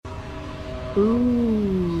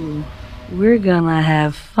Ooh, we're gonna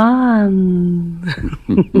have fun.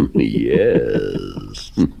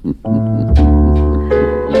 Yes.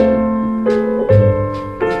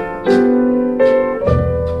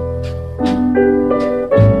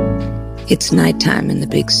 It's nighttime in the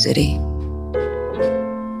big city.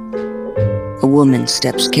 A woman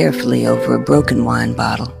steps carefully over a broken wine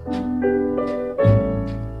bottle.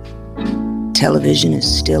 Television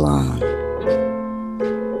is still on.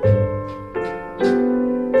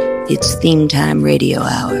 It's Theme Time Radio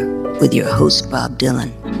Hour with your host, Bob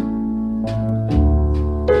Dylan.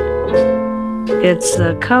 It's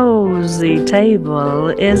a cozy table,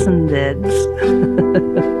 isn't it?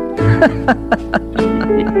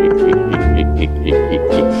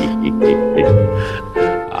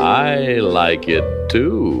 I like it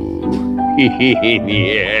too.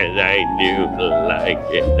 Yes, I do like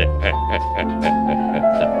it.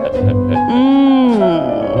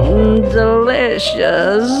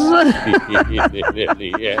 Delicious.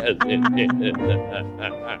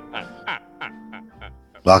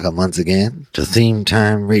 Welcome once again to Theme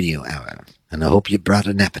Time Radio Hour, and I hope you brought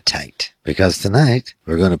an appetite, because tonight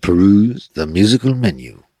we're going to peruse the musical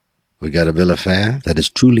menu. We got a bill of fare that is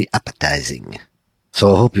truly appetizing,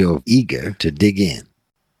 so I hope you're eager to dig in.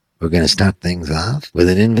 We're going to start things off with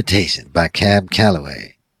an invitation by Cab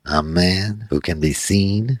Calloway, a man who can be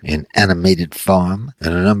seen in animated form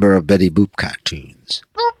in a number of Betty Boop cartoons.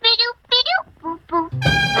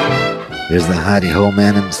 Here's the hidey-ho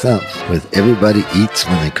man himself with Everybody Eats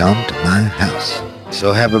When They Come to My House.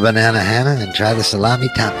 So have a banana, Hannah, and try the salami,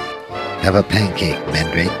 Tommy. Have a pancake,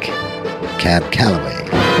 Mandrake. Cab Calloway.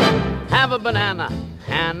 Have a banana,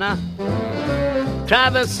 Hannah. Try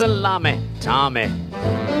the salami, Tommy.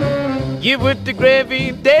 Give it the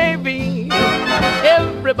gravy, Davy.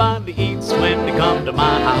 Everybody eats when they come to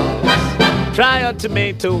my house. Try a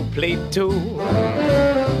tomato plate too.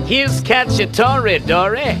 Here's cacciatore,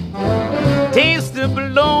 Dory. Taste the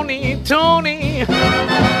bologna, Tony.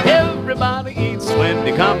 Everybody eats when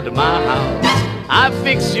they come to my house. I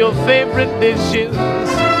fix your favorite dishes,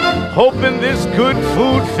 hoping this good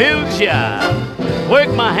food fills ya.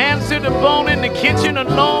 Work my hands to the bone in the kitchen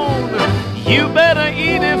alone. You better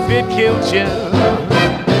eat if it kills ya.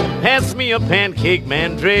 Pass me a pancake,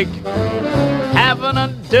 Mandrake. Having a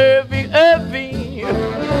derby-irvy.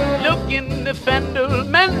 Look in the fendel,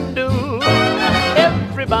 Mendel.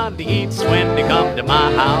 Everybody eats when they come to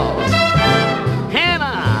my house.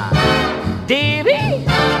 Hannah, Davy,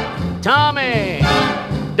 Tommy,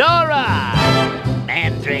 Dora,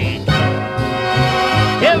 Mandrake.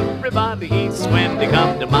 Everybody eats when they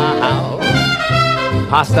come to my house.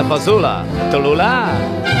 Pasta fazola, Tallulah.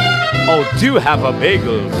 Oh, do have a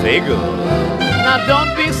bagel. Now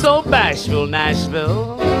don't be so bashful,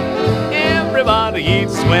 Nashville. Everybody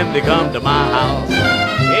eats when they come to my house.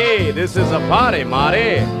 Hey, this is a party,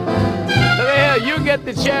 Marty. Look here, you get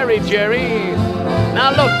the cherry, Jerry.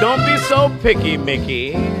 Now look, don't be so picky,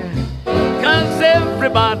 Mickey. 'Cause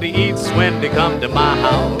everybody eats when they come to my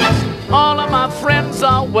house. All of my friends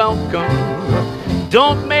are welcome.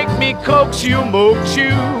 Don't make me coax you, moax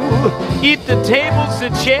you. Eat the tables, the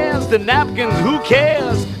chairs, the napkins, who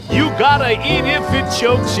cares? You gotta eat if it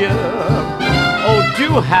chokes you. Oh,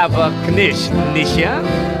 do have a knish, Nisha.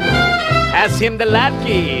 Ask him the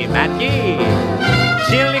latke, matke.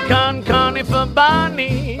 Chili con carne for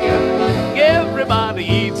Barney. Everybody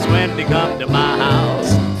eats when they come to my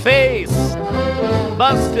house. Face,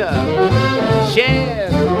 Buster, Share,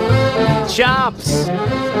 Chops,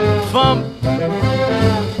 Fump.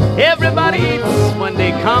 Everybody eats when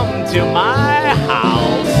they come to my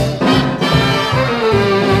house.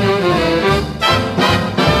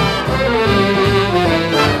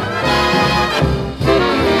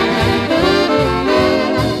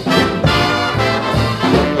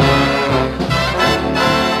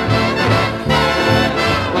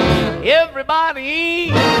 Everybody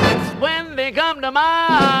eats when they come to my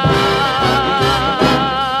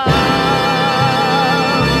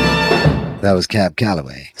That was Cab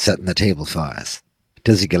Calloway setting the table for us.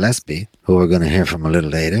 Dizzy Gillespie, who we're going to hear from a little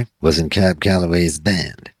later, was in Cab Calloway's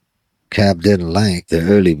band. Cab didn't like the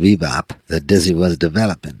early bebop that Dizzy was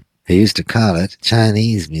developing. He used to call it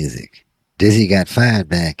Chinese music. Dizzy got fired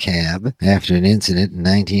by Cab after an incident in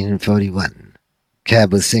 1941.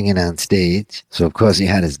 Cab was singing on stage, so of course he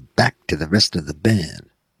had his back to the rest of the band.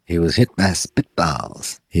 He was hit by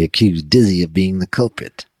spitballs. He accused Dizzy of being the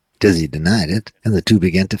culprit. Dizzy denied it, and the two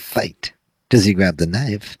began to fight. Dizzy grabbed the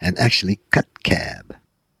knife and actually cut Cab.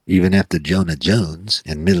 Even after Jonah Jones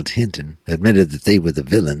and Milt Hinton admitted that they were the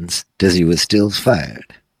villains, Dizzy was still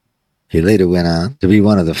fired. He later went on to be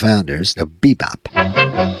one of the founders of bebop.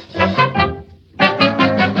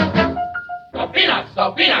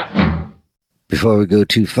 Before we go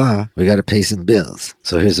too far, we gotta pay some bills.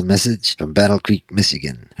 So here's a message from Battle Creek,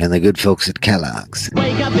 Michigan, and the good folks at Kellogg's.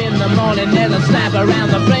 Wake up in the morning, there's a snap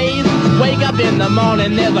around the place. Wake up in the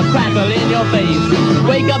morning, there's a crackle in your face.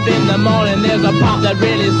 Wake up in the morning, there's a pop that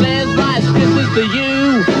really says Rice Krispies to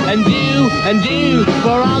you, and you, and you.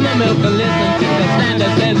 Pour on the milk and listen to the stand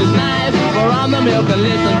that says it's nice. Pour on the milk and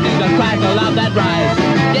listen to the crackle of that rice.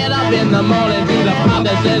 Get up in the morning to the pop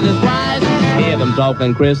that says it's Rice. Hear them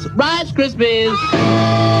talking Rice Krispies.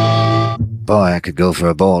 Boy, I could go for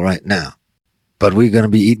a bowl right now. But we're gonna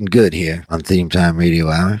be eating good here on Theme Time Radio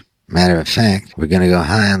Hour. Matter of fact, we're gonna go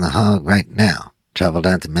high on the hog right now. Travel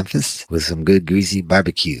down to Memphis with some good greasy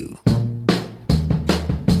barbecue.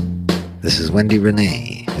 This is Wendy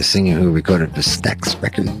Renee, the singer who recorded for Stax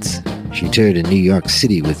Records. She toured in New York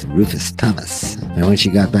City with Rufus Thomas. And when she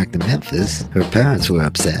got back to Memphis, her parents were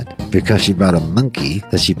upset because she brought a monkey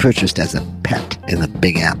that she purchased as a pet in the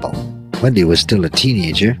Big Apple. Wendy was still a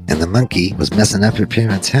teenager, and the monkey was messing up her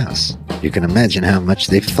parents' house. You can imagine how much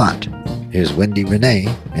they fought. Here's Wendy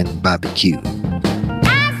Renee and Barbecue.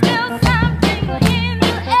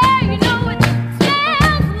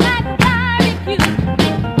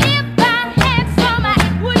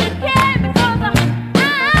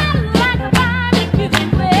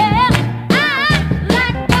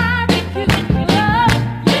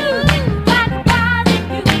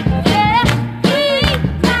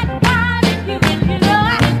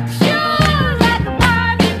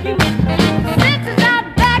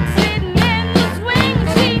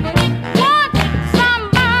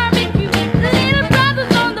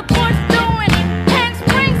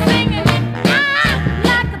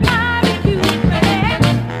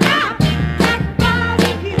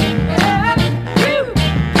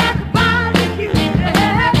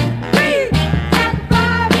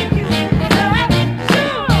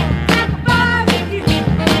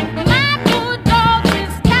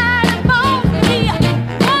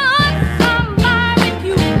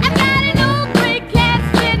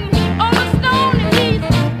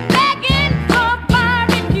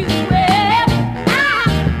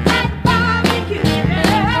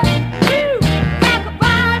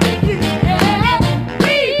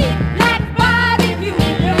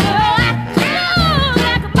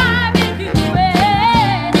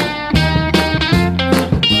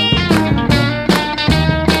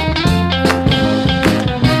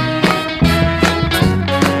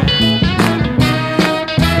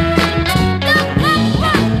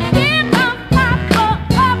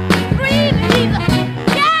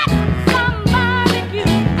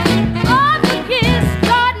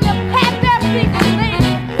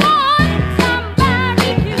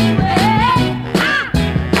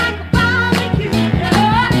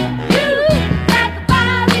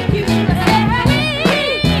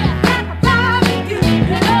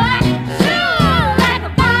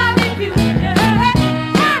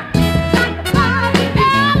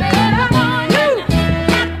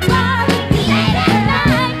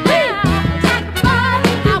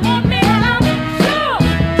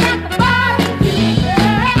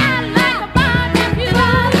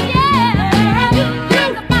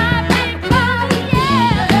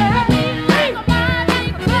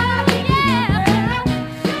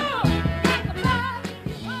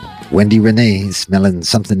 Wendy Renee smelling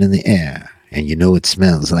something in the air, and you know it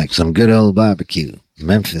smells like some good old barbecue,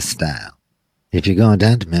 Memphis style. If you're going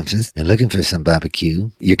down to Memphis and looking for some barbecue,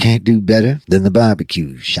 you can't do better than the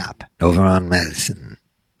barbecue shop over on Madison.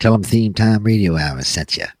 Tell them Theme Time Radio Hour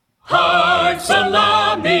sent you. Hard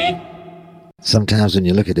salami. Sometimes when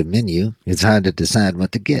you look at a menu, it's hard to decide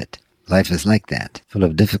what to get. Life is like that, full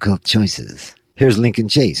of difficult choices. Here's Lincoln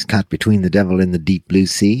Chase caught between the devil in the deep blue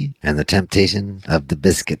sea and the temptation of the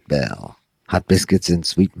biscuit bell. Hot biscuits and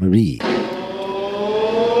Sweet Marie.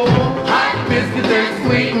 Hot biscuits and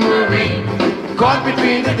Sweet Marie, caught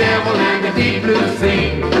between the devil and the deep blue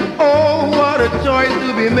sea. Oh, what a choice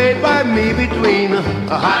to be made by me between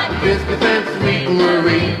a hot biscuit and Sweet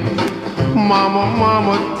Marie. Mama,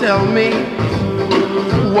 mama, tell me,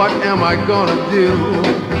 what am I gonna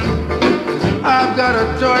do? I've got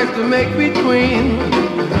a choice to make between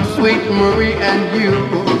Sweet Marie and you.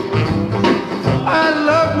 I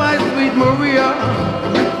love my Sweet Maria,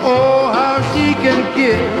 oh how she can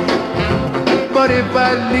kiss. But if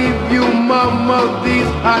I leave you, mama, these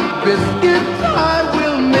hot biscuits I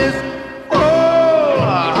will miss. Oh,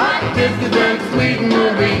 hot biscuits and Sweet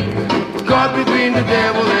Marie, caught between the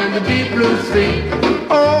devil and the deep blue sea.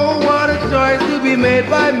 Oh, what a choice to be made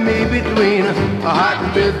by me between a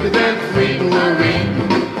hot biscuit and Sweet Marie.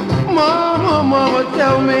 Mama, mama,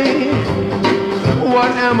 tell me,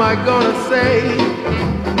 what am I gonna say?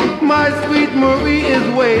 My Sweet Marie is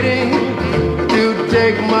waiting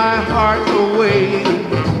take my heart away.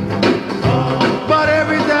 But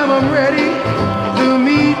every time I'm ready to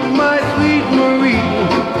meet my sweet Marie,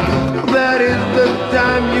 that is the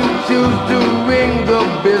time you choose to ring the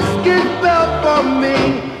biscuit bell for me.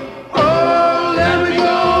 Oh, let me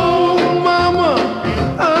go, mama,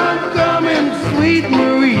 I'm coming, sweet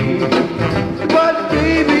Marie. But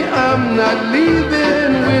baby, I'm not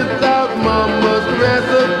leaving without mama's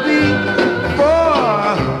recipe for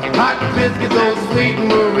hot biscuits, oh sweet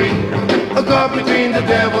Marie. A caught between the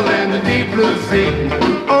devil and the deep blue sea.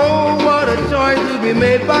 Oh, what a choice to be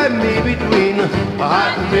made by me between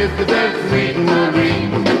hot biscuits and sweet Marie.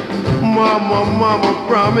 Mama, mama,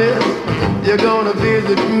 promise you're gonna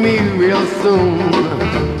visit me real soon.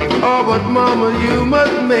 Oh, but mama, you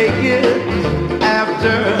must make it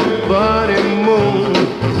after Bunny Moon.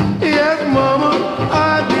 Yes, mama,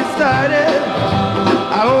 I decided.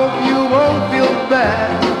 I hope you won't feel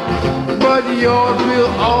bad, but yours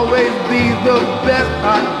will always be the best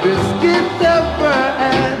hot biscuit ever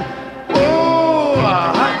had. Oh,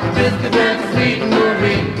 hot biscuit and sweet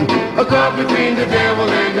Marie, a caught between the devil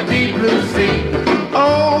and the deep blue sea.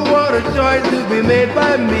 Oh, what a choice to be made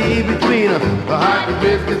by me between a hot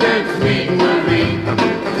biscuit and sweet Marie.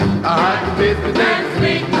 A hot biscuit and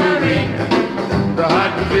sweet Marie. The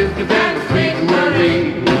hot biscuit and sweet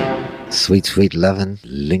Marie. Sweet, sweet lovin',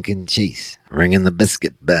 Lincoln Chase, ringing the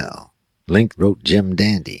biscuit bell. Link wrote Jim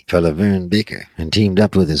Dandy for Laverne Baker and teamed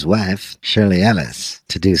up with his wife, Shirley Ellis,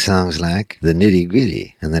 to do songs like The Nitty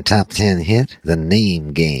Gritty and the top 10 hit, The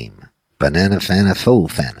Name Game, Banana Fana Fo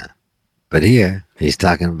Fana. But here, he's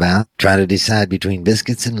talking about trying to decide between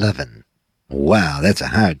biscuits and lovin'. Wow, that's a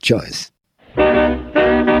hard choice.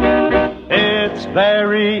 It's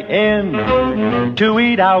very in to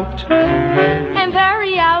eat out, and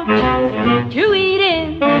very out to eat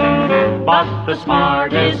in. but the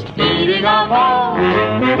smartest eating of all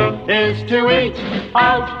is to eat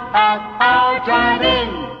out at our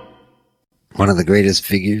drive-in. One of the greatest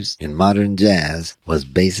figures in modern jazz was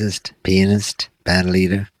bassist, pianist,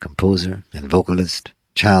 bandleader, composer, and vocalist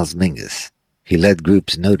Charles Mingus. He led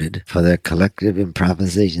groups noted for their collective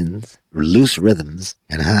improvisations, loose rhythms,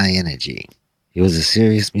 and high energy. He was a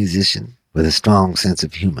serious musician with a strong sense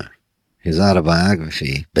of humor. His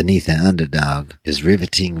autobiography, Beneath the Underdog, is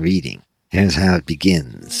riveting reading. Here's how it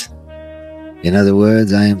begins. In other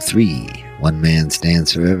words, I am three. One man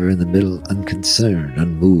stands forever in the middle, unconcerned,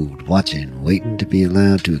 unmoved, watching, waiting to be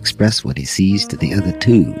allowed to express what he sees to the other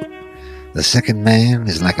two. The second man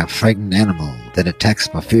is like a frightened animal that attacks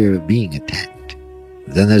for fear of being attacked.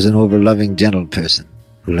 Then there's an overloving, gentle person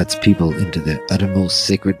who lets people into the uttermost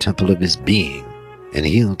sacred temple of his being, and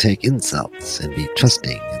he'll take insults and be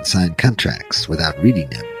trusting and sign contracts without reading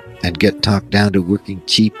them, and get talked down to working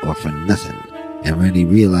cheap or for nothing. And when he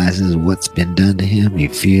realizes what's been done to him, he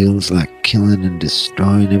feels like killing and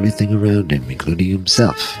destroying everything around him, including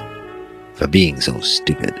himself, for being so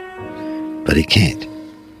stupid. But he can't.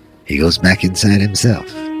 He goes back inside himself.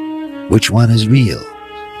 Which one is real?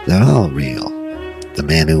 They're all real. The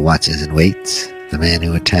man who watches and waits, the man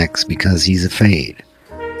who attacks because he's afraid,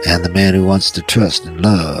 and the man who wants to trust and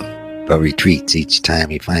love, but retreats each time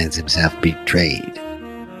he finds himself betrayed.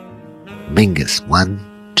 Mingus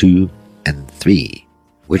 1, 2, and 3.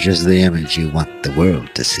 Which is the image you want the world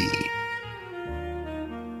to see?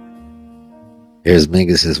 Here's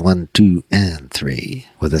Mingus's 1, 2, and 3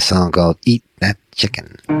 with a song called Eat That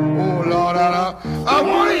Chicken. Oh Lord, I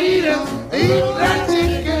wanna eat that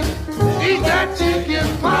chicken, eat that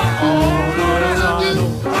chicken pie. Oh Lord, I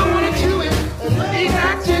wanna chew it, eat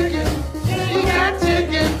that chicken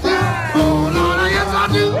pie. Oh Lord, yes I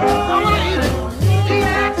do, I wanna eat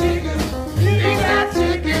that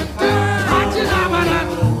chicken pie.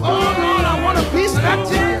 Oh Lord, I want a piece of that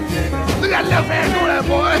chicken. Look at that left hand go there,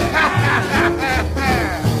 boy.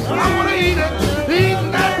 I wanna eat that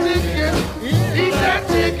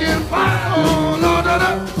chicken pie. Oh Lord, I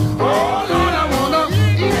wanna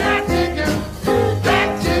eat that chicken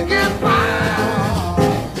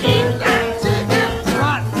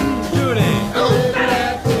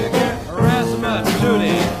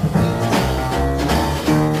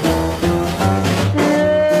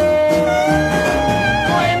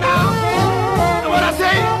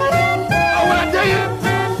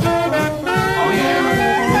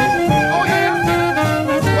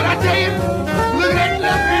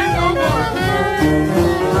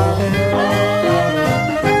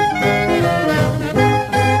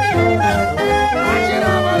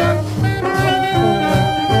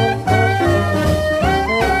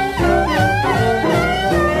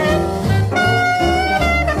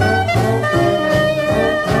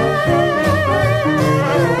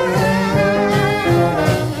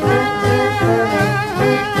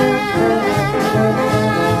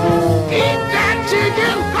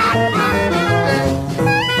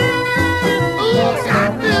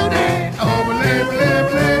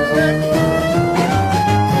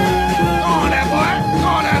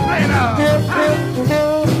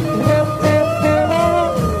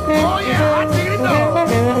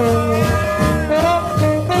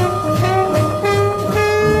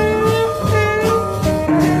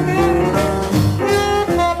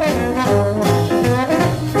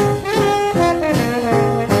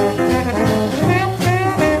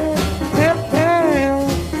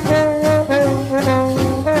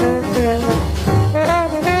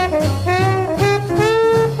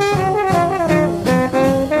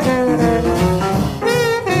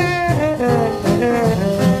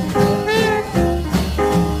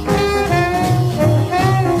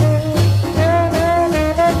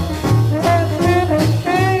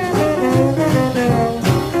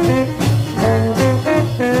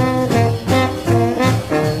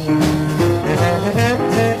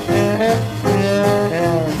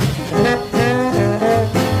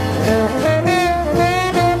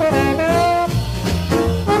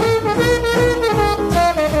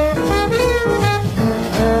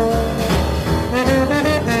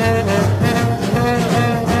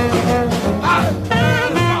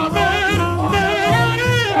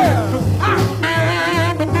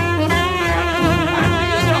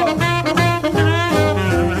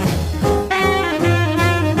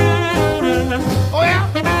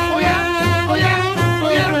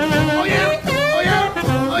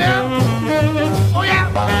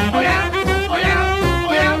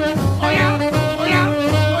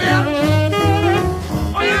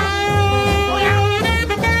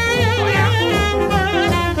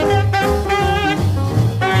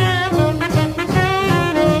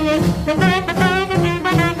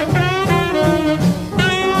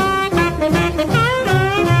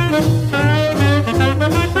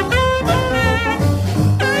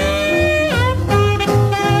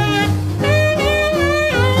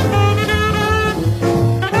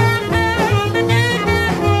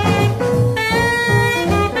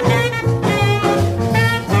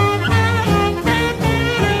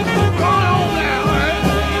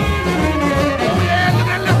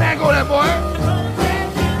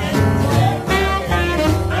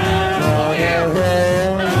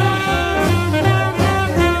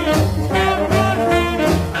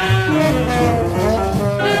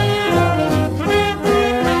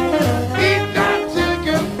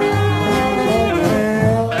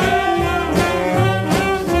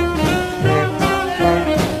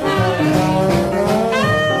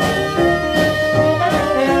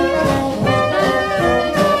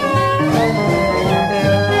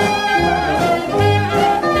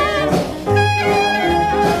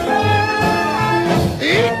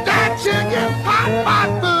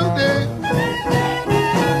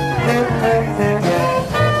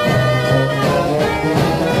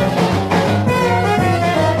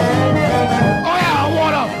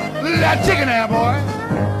that chicken there, boy.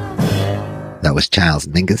 That was Charles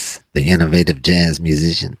Mingus, the innovative jazz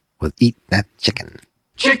musician, with Eat That Chicken.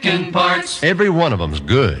 Chicken parts. Every one of them's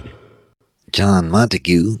good. John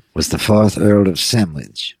Montagu was the 4th Earl of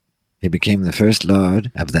Sandwich. He became the first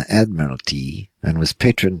Lord of the Admiralty and was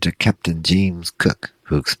patron to Captain James Cook,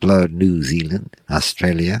 who explored New Zealand,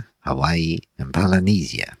 Australia, Hawaii, and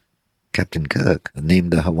Polynesia. Captain Cook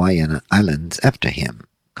named the Hawaiian Islands after him,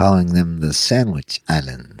 calling them the Sandwich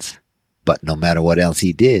Islands. But no matter what else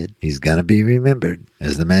he did, he's gonna be remembered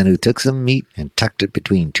as the man who took some meat and tucked it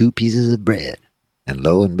between 2 pieces of bread. And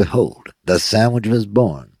lo and behold, the sandwich was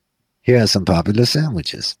born. Here are some popular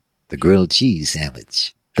sandwiches. The grilled cheese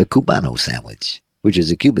sandwich. The Cubano sandwich, which is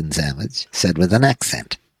a Cuban sandwich said with an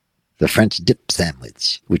accent. The French dip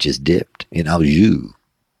sandwich, which is dipped in au jus.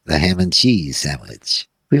 The ham and cheese sandwich.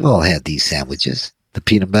 We've all had these sandwiches. The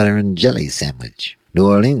peanut butter and jelly sandwich. New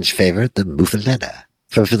Orleans favorite, the muffaletta.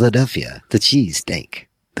 For Philadelphia, the cheesesteak.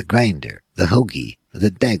 The grinder. The hoagie. The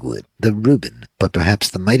Dagwood. The Reuben. But perhaps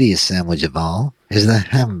the mightiest sandwich of all is the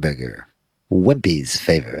hamburger. Wimpy's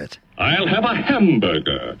favorite. I'll have a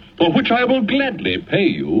hamburger, for which I will gladly pay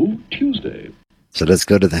you Tuesday. So let's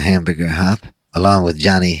go to the hamburger hop, along with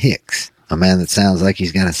Johnny Hicks, a man that sounds like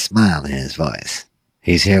he's got a smile in his voice.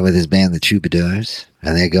 He's here with his band, the Troubadours,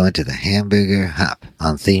 and they're going to the hamburger hop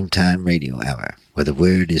on Theme Time Radio Hour, where the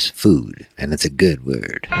word is food, and it's a good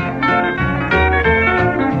word.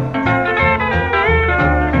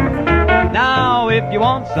 Now, if you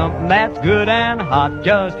want something that's good and hot,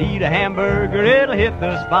 just eat a hamburger, it'll hit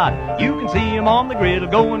the spot. You can see 'em on the griddle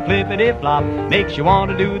going flippity-flop. Makes you want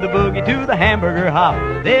to do the boogie to the hamburger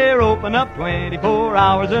hop. They're open up 24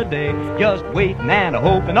 hours a day, just waiting and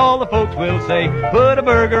hoping all the folks will say, put a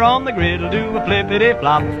burger on the griddle, do a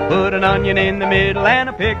flippity-flop. Put an onion in the middle and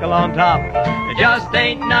a pickle on top. There just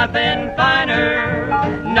ain't nothing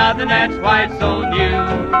finer, nothing that's quite so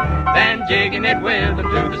new, than jigging it with them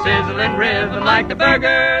to the sizzling rhythm like the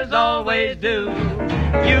burgers always do.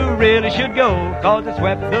 You really should go, 'cause it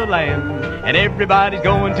swept the land, and everybody's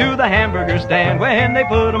going to the hamburger stand. When they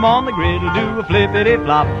put 'em on the griddle, do a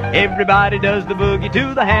flippity-flop. Everybody does the boogie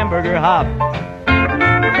to the hamburger hop.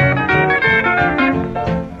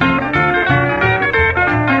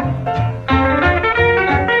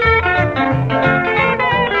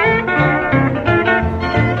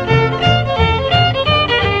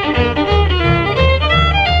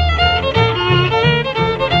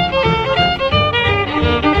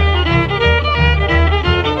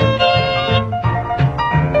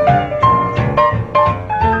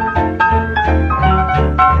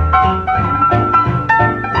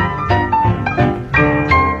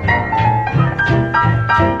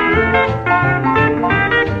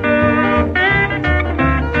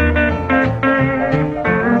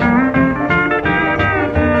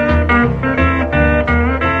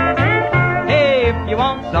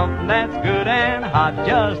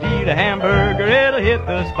 Just eat a hamburger, it'll hit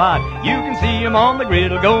the spot. You can see 'em on the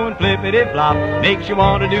griddle going flippity-flop. Makes you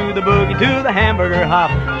want to do the boogie to the hamburger hop.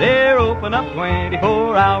 They're open up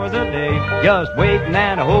 24 hours a day, just waiting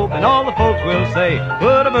and hoping all the folks will say,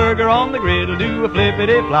 put a burger on the griddle, do a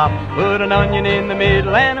flippity-flop. Put an onion in the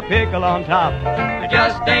middle and a pickle on top. There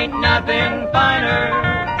just ain't nothing finer,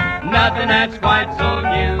 nothing that's quite so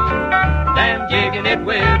new, than jigging it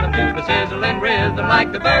with them to the sizzling rhythm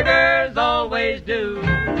like the burgers always do.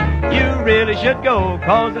 You really should go,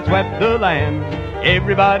 'cause it swept the land.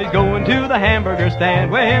 Everybody's going to the hamburger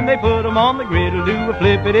stand. When they put 'em on the griddle, do a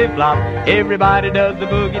flippity-flop. Everybody does the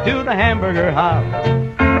boogie to the hamburger hop.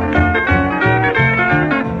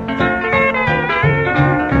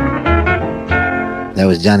 That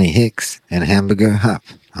was Johnny Hicks and Hamburger Hop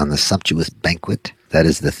on the sumptuous banquet that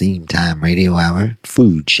is the Theme Time Radio Hour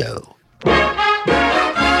food show.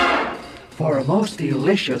 For a most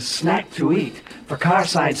delicious snack to eat, for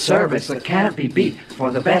carside service that can't be beat, for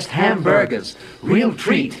the best hamburgers, real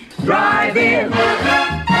treat. Drive in,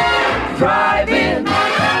 drive in.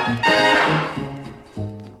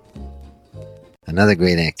 Another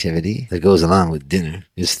great activity that goes along with dinner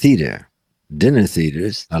is theater. Dinner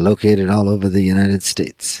theaters are located all over the United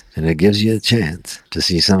States, and it gives you a chance to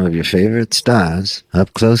see some of your favorite stars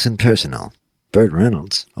up close and personal. Burt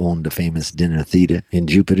Reynolds owned a famous dinner theater in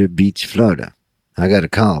Jupiter Beach, Florida. I gotta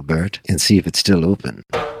call Burt and see if it's still open.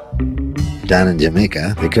 Down in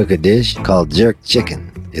Jamaica, they cook a dish called jerk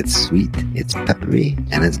chicken. It's sweet, it's peppery,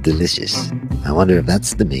 and it's delicious. I wonder if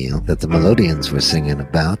that's the meal that the Melodians were singing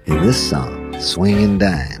about in this song, Swing and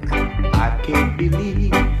Dine. I can't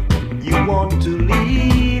believe you want to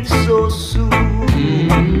leave so soon.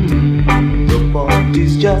 The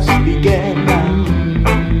party's just began now.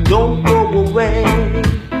 Don't go away.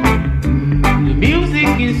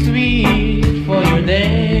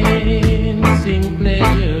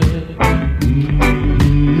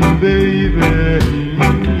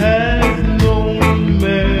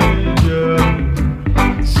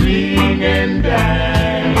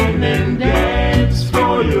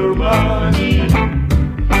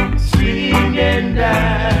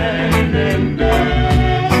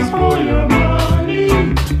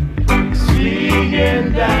 Swing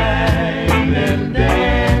and dine and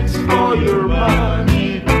dance for your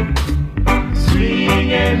money.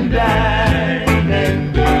 Swing and dine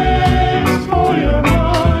and dance for your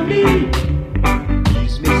money.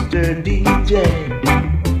 Please, Mr. DJ,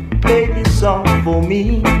 play this song for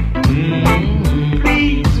me.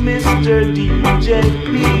 Please, Mr. DJ,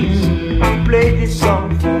 please play this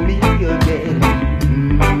song for me again.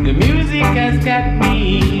 The music has got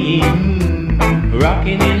me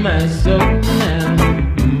rocking in my soul now.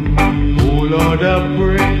 Oh Lord, I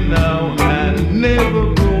pray now and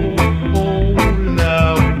never grow old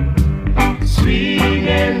now. Swing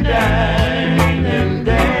and dine and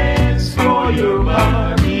dance for your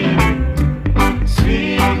money.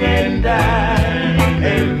 Swing and dine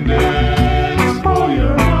and dance for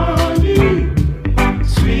your money.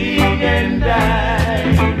 Swing and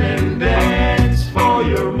dine and dance for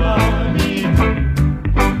your money.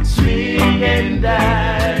 Swing and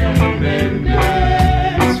dine and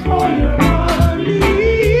dance for your money.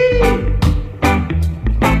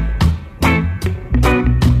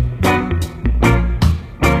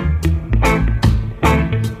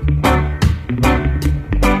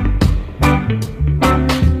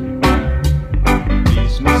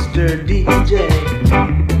 Please, Mr. DJ,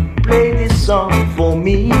 play this song for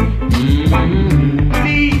me.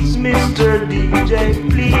 Please, Mr. DJ,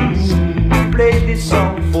 please play this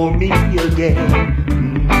song for me again.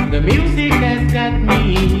 The music has got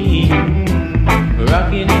me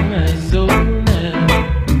rocking in my soul now.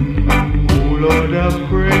 Oh Lord, I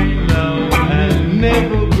pray now and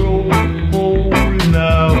never grow old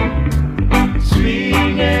now.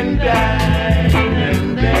 Swing and dine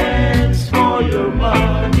and dance for your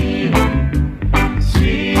money.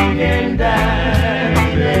 Swing and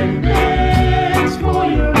dine and dance for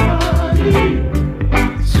your money.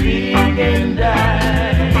 Swing and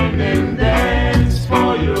dine and dance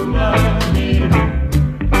for your money.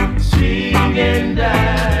 Swing and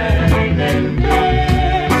dine and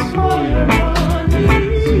dance for your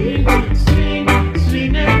money. Swing,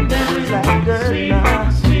 swing and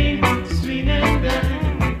dine, swing, swing and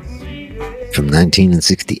dine. From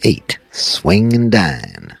 1968, Swing and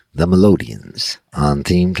Dine, the Melodians, on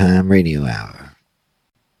Theme Time Radio Hour.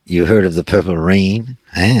 You heard of the Purple Rain,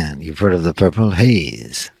 and you've heard of the Purple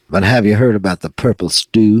Haze. But have you heard about the Purple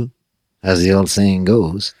Stew? As the old saying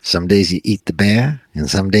goes, some days you eat the bear, and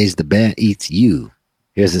some days the bear eats you.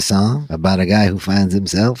 Here's a song about a guy who finds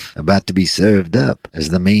himself about to be served up as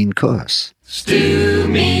the main course. Stew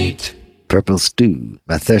meat. Purple Stew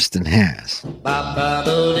by Thurston Harris.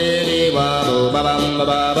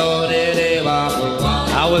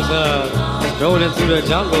 I was strolling through the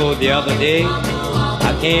jungle the other day.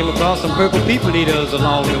 I came across some purple people eaters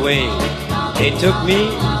along the way. They took me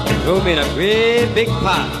and threw me in a great big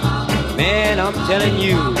pot. Man, I'm telling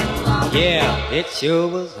you, yeah, it sure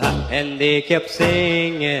was hot. And they kept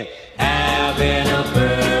singing, having a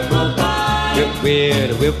purple pie. Whip,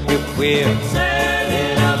 whip, whip, whip, whip.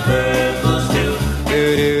 Serving a purple stew.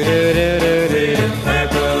 Do-do-do-do-do-do.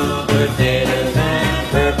 Purple potatoes and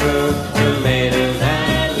purple tomatoes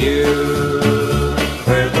and you.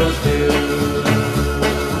 Purple stew.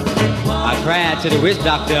 I cried to the witch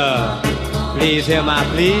doctor, please hear my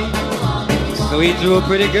plea. So he threw a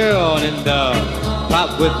pretty girl in the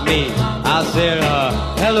pot with me. I said,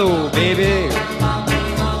 hello, baby,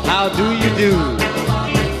 how do you do?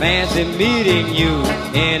 Fancy meeting you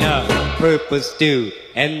in a purple stew.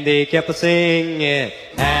 And they kept singing,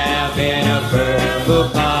 having a purple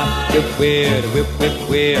pot. Whip, whip, whip, whip,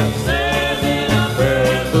 whip. Serving a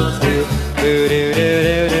purple stew.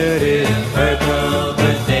 Do-do-do-do-do-do. Purple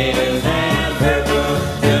potatoes and purple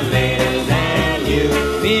tomatoes and you.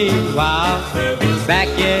 Meanwhile, back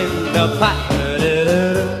in the pot.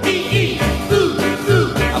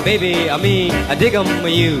 Baby, I mean, I dig 'em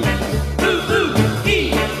with you.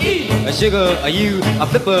 A sugar, a you, a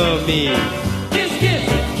flipper me. Kiss, kiss,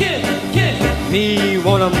 kiss, kiss. Me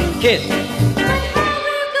want 'em kiss. But how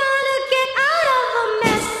we gonna get out of a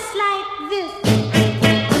mess like this?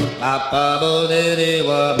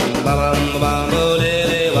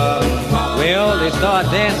 Well, they start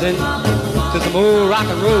dancing to some old rock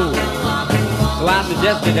and roll. So I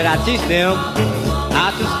suggested that I teach them how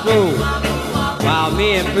to stroll. While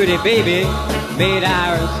me and pretty baby made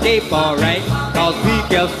our escape alright. Cause we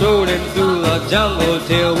kept strolling through the jungle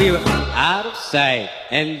till we were out of sight.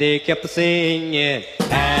 And they kept singing,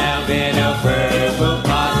 having a purple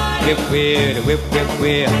pot. Whip, whip, whip, whip,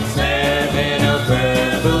 whip. Serving a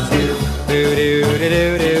purple stew.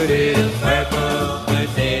 Do-do-do-do-do-do. Purple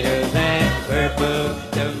potatoes and purple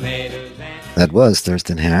tomatoes and... That was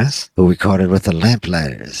Thurston Harris, who recorded with the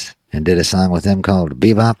Lamplighters and did a song with them called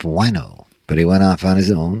Bebop Wino. but he went off on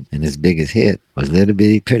his own, and his biggest hit was Little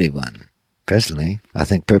Bitty Pretty One. Personally, I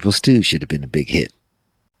think Purple Stew should have been a big hit.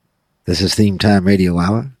 This is Theme Time Radio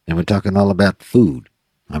Hour, and we're talking all about food.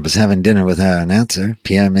 I was having dinner with our announcer,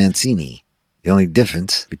 Pierre Mancini. The only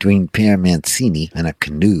difference between Pierre Mancini and a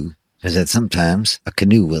canoe is that sometimes a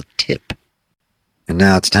canoe will tip. And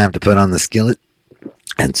now it's time to put on the skillet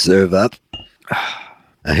and serve up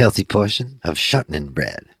a healthy portion of shortening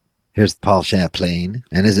bread. Here's Paul Chaplain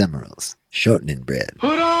and his Emeralds, shortening bread.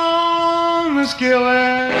 Put on the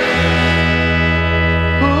skillet,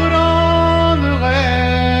 put on the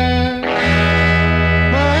lead.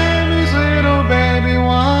 Miami's little baby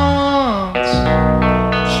wants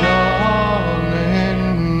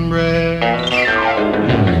shortening bread.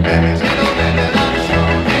 Miami's little baby loves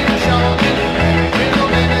shortening, shortening. Miami's little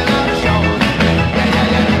baby loves shortening. Yeah, yeah,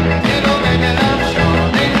 yeah. Little baby loves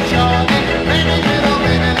shortening, shortening. Miami's little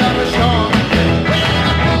baby loves shortening. Well,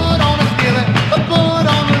 I put on the skillet, I put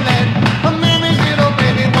on the lead. Miami's little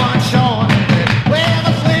baby wants shortening. Well,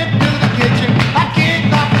 I slipped to the kitchen, I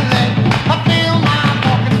kicked off the lead. I fill my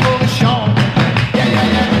pockets full of shortening. Yeah,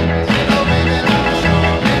 yeah, yeah. Miami's little baby loves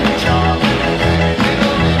shortening, shortening. Miami's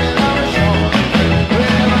little baby loves shortening.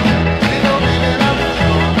 Well, Miami's little baby loves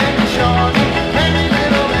shortening, shortening. Miami's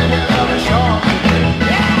little baby loves shortening.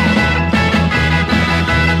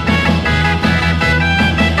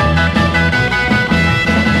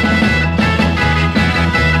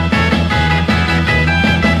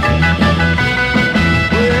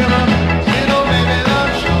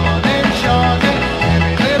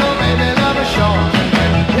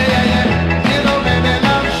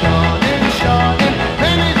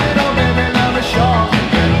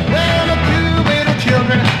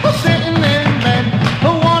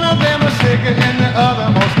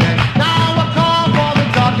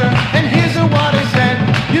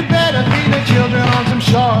 Children on some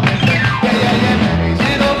shortening. Yeah, yeah, yeah. Baby's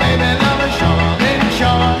little baby love a shortening,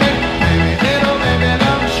 shortening. Baby's little baby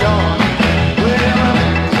love a shortening. Well,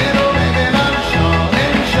 baby's little baby love a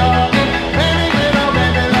shortening, shortening. Baby's little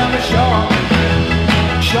baby love a shortening,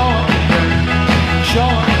 shortening,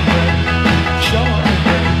 shortening, shortening,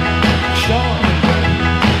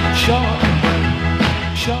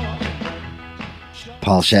 shortening.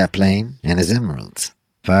 Paul Chaplain and his Emeralds.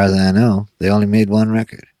 As far as I know, they only made one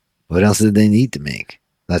record. What else did they need to make?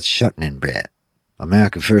 That's shortening bread.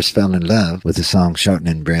 America first fell in love with the song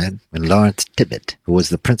Shortening Bread when Lawrence Tibbett, who was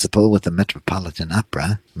the principal with the Metropolitan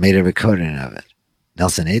Opera, made a recording of it.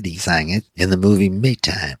 Nelson Eddy sang it in the movie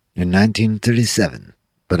Maytime in 1937.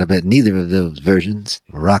 But I bet neither of those versions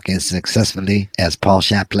rock as successfully as Paul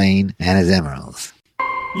Chaplain and his Emeralds.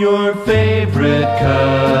 Your favorite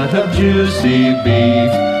cut of juicy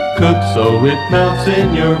beef, cooked so it melts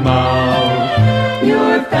in your mouth.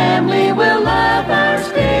 Your family will love our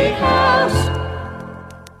steakhouse.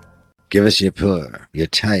 Give us your poor, your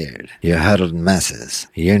tired, your huddled masses,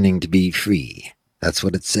 yearning to be free. That's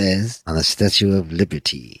what it says on the Statue of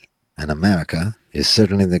Liberty. And America is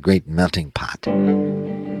certainly the great melting pot.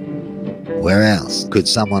 Where else could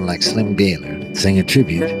someone like Slim Gaylord sing a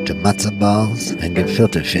tribute to matzo balls and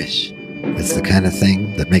gefilte fish? It's the kind of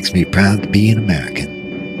thing that makes me proud to be an American.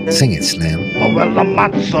 Sing it, Slim. Oh, well, the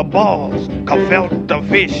matzo balls, gefilte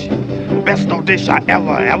fish, best of dish I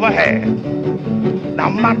ever had. Now,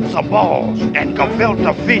 matzo balls and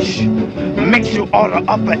gefilte fish makes you order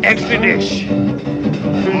up an extra dish.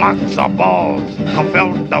 Matzo balls,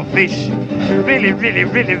 gefilte fish, really, really,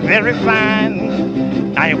 really very fine.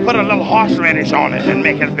 Now, you put a little horseradish on it and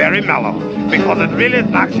make it very mellow because it really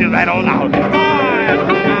knocks you right on out.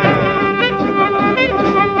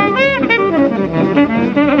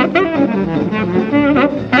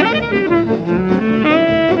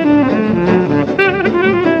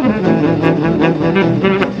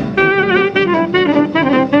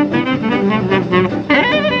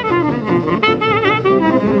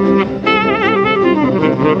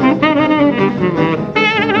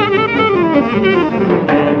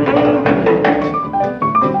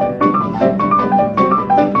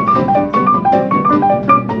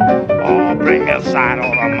 Oh, bring me a side on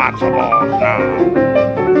the matzo balls now.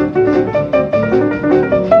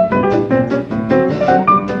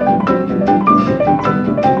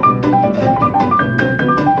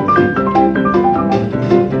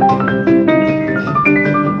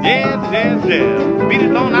 Beat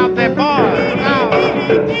it on out there, boys. Now.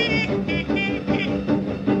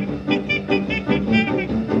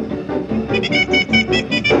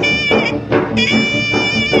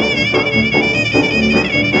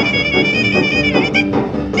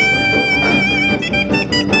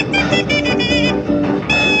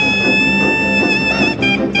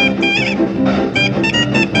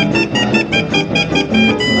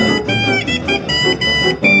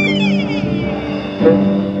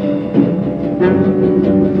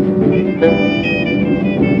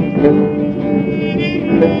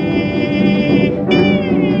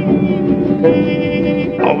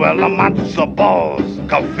 Well, the matzo balls,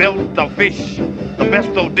 gefilte fish, the best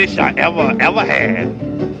old dish I ever had.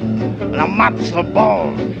 The matzo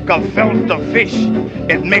balls, gefilte fish,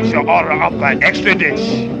 it makes you order up an extra dish.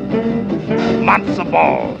 Matzo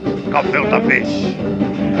balls, gefilte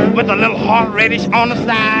fish, with a little horseradish on the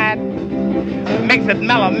side. Makes it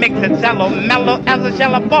mellow, makes it jello, mellow as a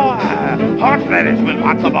jello boy. Horseradish with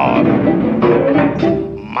matzo balls.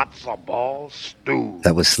 Matzo ball stew.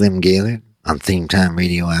 That was Slim Gaylord on Theme Time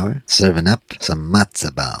Radio Hour, serving up some matzo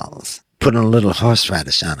balls, putting a little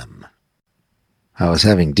horseradish on them. I was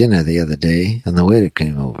having dinner the other day, and the waiter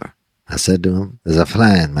came over. I said to him, "There's a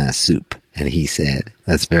fly in my soup." And he said,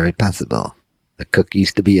 "That's very possible. The cook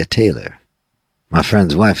used to be a tailor." My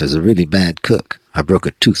friend's wife is a really bad cook. I broke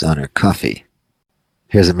a tooth on her coffee.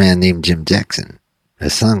 Here's a man named Jim Jackson, a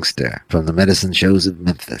songster from the medicine shows of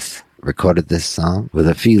Memphis. Recorded this song with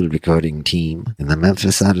a field recording team in the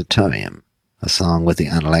Memphis Auditorium. A song with the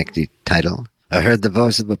unlikely title, "I Heard the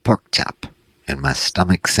Voice of a Pork Chop, and my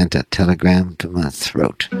stomach sent a telegram to my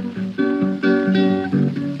throat."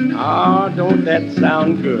 Ah, don't that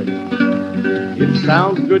sound good? It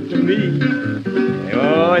sounds good to me.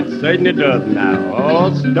 Oh, it certainly does now.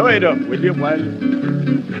 Oh, stir it up, will you, while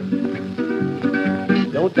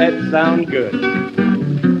don't that sound good?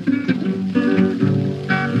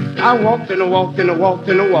 I walked and I walked and I walked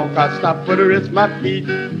and I walked. I stopped for to rest my feet.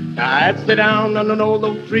 I'd sit down on an old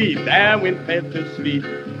oak tree. There went fast to sleep.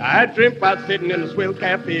 I dreamt about sitting in a swell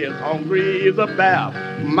cafe as hungry as a bear.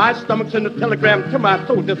 My stomach sent a telegram to my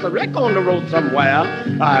throat. There's a wreck on the road somewhere.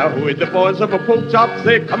 I heard the voice of a pork chop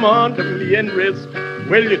say, "Come on to me and rest."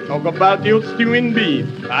 Well, you talk about your stew and beef.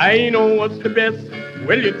 I know what's the best.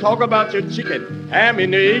 Well, you talk about your chicken, ham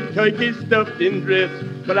and egg, turkey stuffed in dress.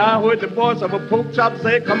 But I heard the voice of a pork chop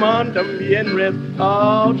say, "Come on to me and rest."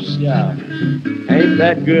 Oh, shucks. Ain't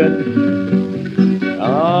that good?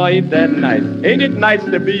 Oh, ain't that nice? Ain't it nice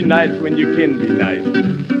to be nice when you can be nice?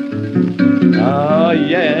 Oh,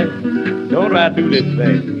 yeah. Don't I do this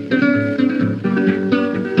thing?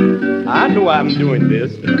 I know I'm doing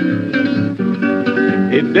this.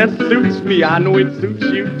 It just suits me. I know it suits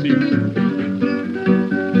you, too.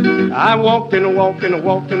 I walked and I walked and I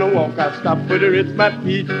walked and I walked. I stopped for to rest my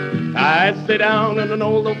feet. I sat down on an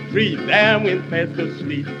old oak tree. There went fast to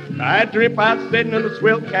sleep. I dreamt I was sitting in a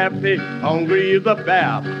swell cafe, hungry as a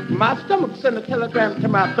bear. My stomach sent a telegram to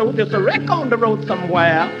my throat. There's a wreck on the road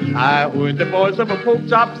somewhere. I heard the voice of a pork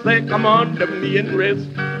chop say, "Come on to me and rest."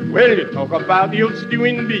 Well, you talk about your stew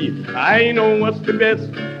and beef. I know what's the best.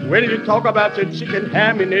 Well, you talk about your chicken,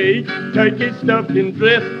 ham and egg, turkey stuffed in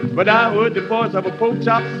dress. But I heard the voice of a pork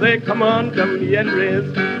chop say, "Come on to me and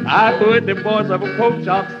rest." I heard the voice of a pork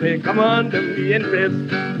chop say, "Come on to me and rest."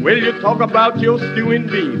 Well, you talk about your stew and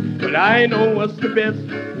beef, but I know what's the best.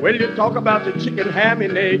 Well, you talk about your chicken, ham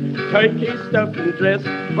and egg, turkey stuffed in dress.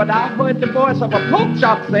 But I heard the voice of a pork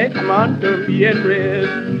chop say, "Come on to me and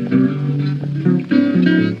rest."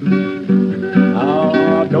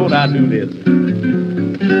 Oh, don't I do this?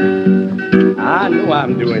 I know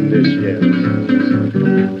I'm doing this, yes.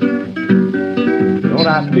 Don't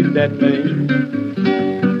I pick that thing?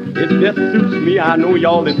 It just suits me. I know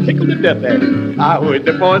y'all is tickled to death at it. I heard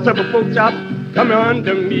the voice of a pork chop, "Come on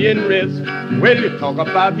to me and rest." Well, you talk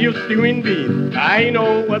about your stew and beef. I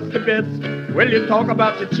know what's the best. Well, you talk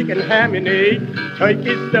about your chicken, ham and egg,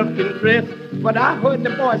 turkey stuffed in dress. But I heard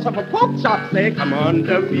the voice of a pork chop say, "Come on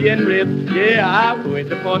to me and rest." Yeah, I heard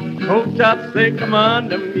the voice of a pork chop say, "Come on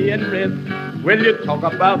to me and rest." Well, you talk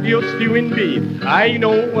about your stew and beef. I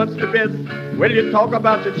know what's the best. Well, you talk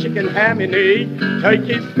about your chicken, ham and egg,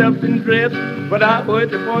 turkey stuffed in dress. But I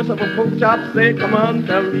heard the voice of a pork chop say, "Come on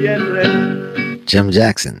to me and rest." Jim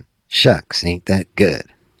Jackson, "Shucks, ain't that good?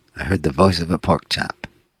 I heard the voice of a pork chop."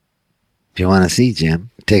 If you want to see Jim,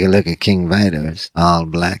 take a look at King Vidor's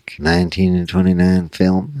all-black 1929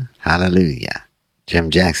 film, Hallelujah.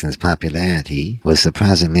 Jim Jackson's popularity was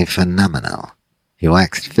surprisingly phenomenal. He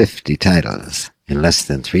waxed 50 titles in less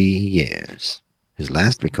than 3 years. His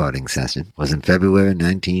last recording session was in February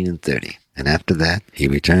 1930, and after that he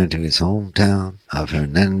returned to his hometown of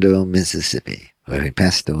Hernando, Mississippi, where he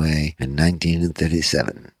passed away in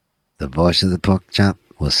 1937. The voice of the pork chop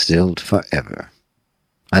was stilled forever.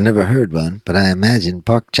 I never heard one, but I imagine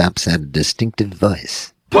pork chops had a distinctive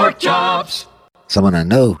voice. Pork chops! Someone I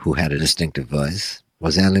know who had a distinctive voice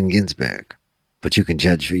was Allen Ginsberg. But you can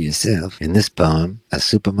judge for yourself in this poem, A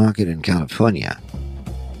Supermarket in California.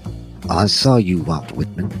 I saw you, Walt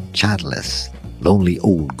Whitman, childless, lonely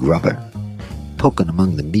old grubber, poking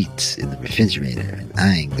among the meats in the refrigerator and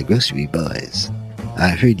eyeing the grocery boys. I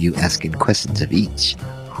heard you asking questions of each.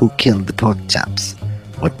 Who killed the pork chops?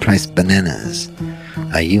 What price bananas?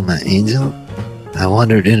 Are you my angel? I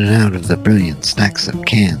wandered in and out of the brilliant stacks of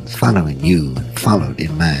cans, following you and followed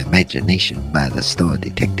in my imagination by the store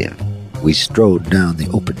detective. We strode down the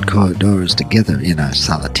open corridors together in our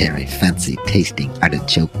solitary, fancy-tasting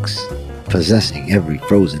artichokes, possessing every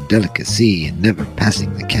frozen delicacy and never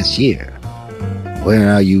passing the cashier.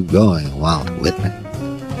 Where are you going, Walt Whitman?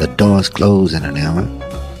 The doors close in an hour.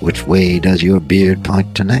 Which way does your beard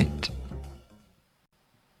point tonight?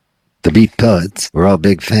 The Beat Poets were all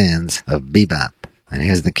big fans of bebop, and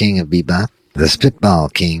here's the king of bebop, the Spitball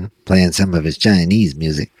King, playing some of his Chinese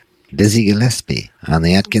music, Dizzy Gillespie, on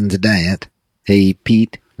the Atkins diet. Hey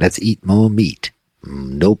Pete, let's eat more meat.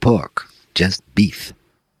 No pork, just beef.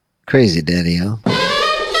 Crazy Daddy-O.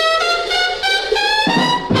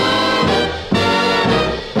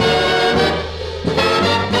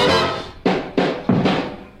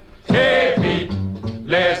 Hey Pete,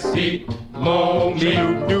 let's eat more meat.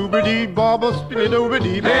 Doobity bobble, spilly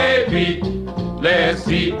doobity. Hey Pete, let's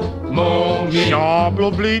eat more meat.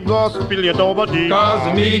 Shablo bleed, spill your doobity. Cause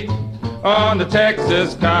the meat on the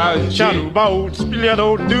Texas cow is cheap. Boat, spill your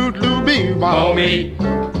doodloo bee. More meat.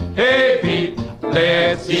 Hey Pete,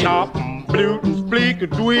 let's eat. Shop and blute and spleak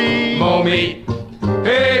and dwee. More meat.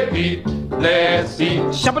 Hey Pete, let's eat.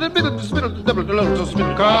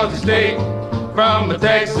 Cause the steak from the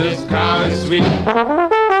Texas cow is sweet.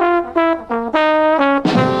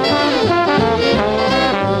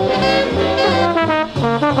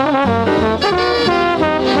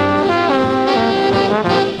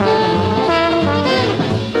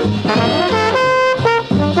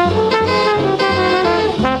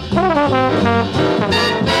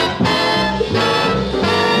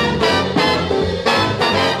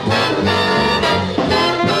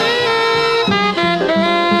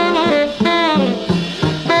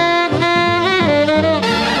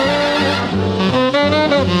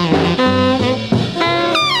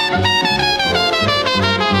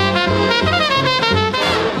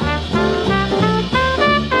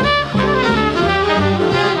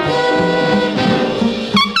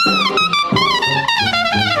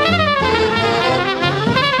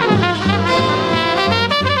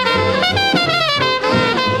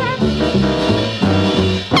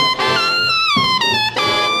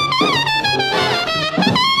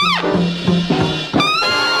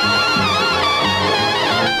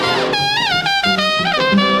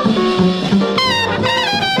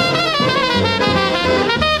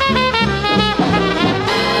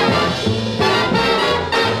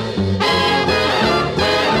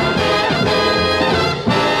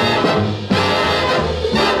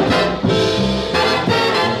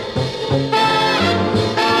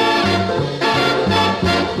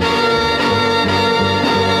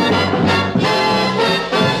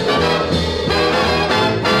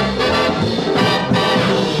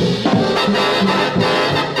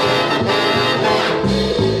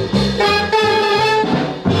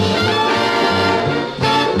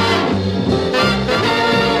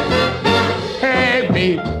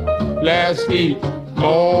 Let's eat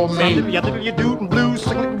more meat. You do blue,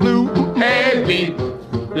 sing blue. Hey, Pete,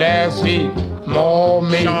 let's eat more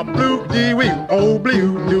meat. Blue, oh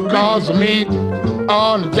blue, cause the meat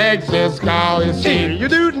on the Texas cow is cheap. You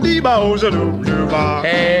do the bows, you do blue bar.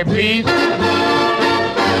 Hey, Pete,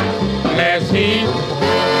 let's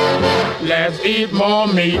eat more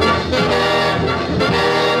meat.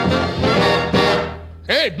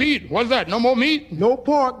 Hey, Pete, what's that? No more meat? No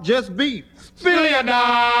pork, just beef. Fill you down.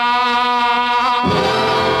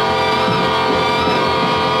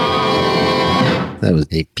 That was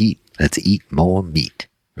Hey Pete, Let's Eat More Meat,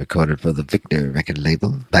 recorded for the Victor record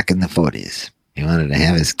label back in the 40s. He wanted to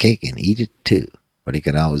have his cake and eat it too, but he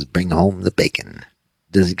could always bring home the bacon.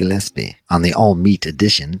 Dizzy Gillespie on the all-meat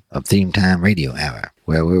edition of Theme Time Radio Hour,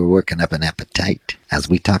 where we're working up an appetite as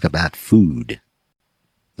we talk about food.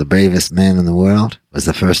 The bravest man in the world was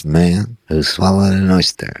the first man who swallowed an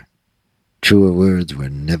oyster. Truer words were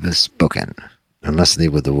never spoken, unless they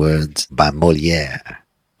were the words by Molière.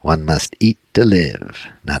 One must eat to live,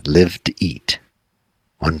 not live to eat.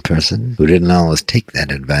 One person who didn't always take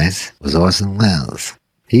that advice was Orson Welles.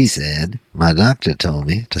 He said, "My doctor told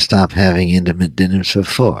me to stop having intimate dinners for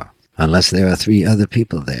 4, unless there are 3 other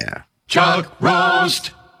people there." Chuck roast!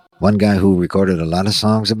 One guy who recorded a lot of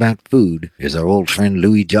songs about food is our old friend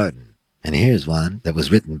Louis Jordan. And here's one that was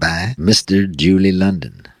written by Mr. Julie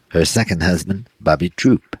London, her second husband, Bobby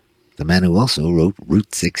Troup, the man who also wrote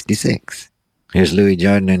Route 66. Here's Louis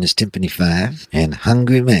Jordan and his Timpani 5 and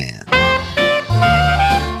Hungry Man.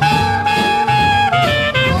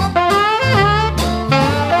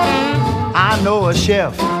 I know a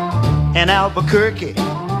chef in Albuquerque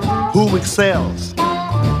who excels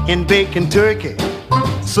in baking turkey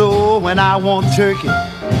So when I want turkey,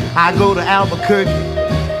 I go to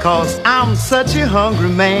Albuquerque, 'cause I'm such a hungry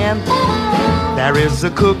man. There is a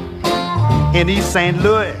cook in East St.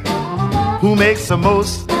 Louis who makes the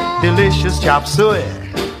most delicious chop suey.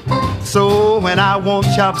 So when I want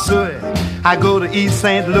chop suey, I go to East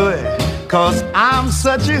St. Louis, 'cause I'm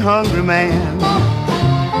such a hungry man.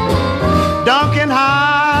 Duncan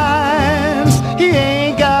Hines, he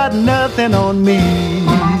ain't got nothing on me.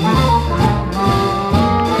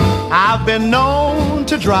 I've been known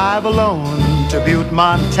to drive alone to Butte,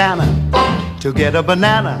 Montana, to get a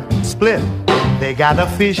banana split. They got a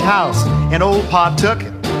fish house in Old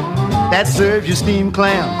Pawtucket that serves you steamed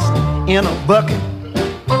clams in a bucket.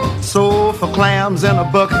 So for clams in a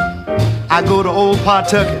bucket, I go to Old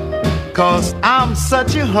Pawtucket, 'cause I'm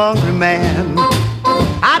such a hungry man.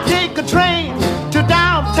 I take a train to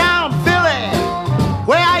downtown Philly,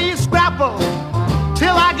 where I eat scrapple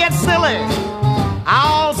till I get silly. I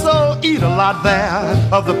also eat a lot there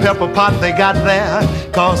of the pepper pot they got there,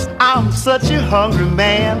 'cause I'm such a hungry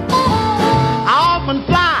man. I often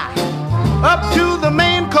fly up to the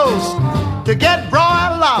Maine coast to get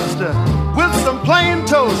broiled lobster with some plain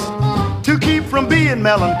toast. To keep from being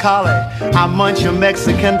melancholy, I munch a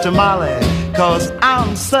Mexican tamale, 'cause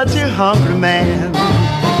I'm such a hungry man.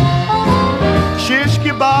 Shish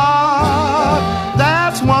kebab,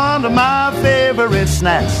 that's one of my favorite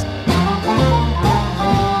snacks.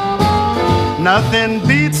 Nothing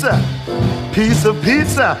beats a piece of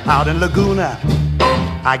pizza out in Laguna.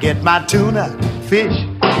 I get my tuna fish.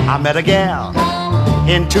 I met a gal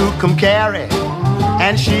in Tucumcari,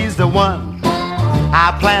 and she's the one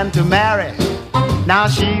I plan to marry. Now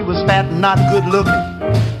she was fat and not good looking,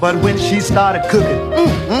 but when she started cooking,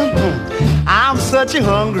 I'm such a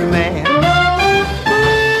hungry man.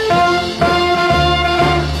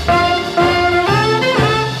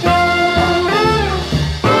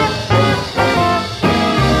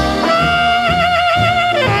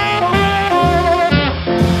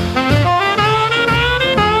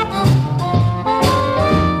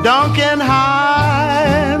 Duncan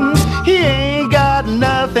Hines, he ain't got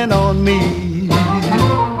nothing on me.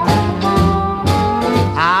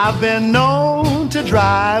 I've been known to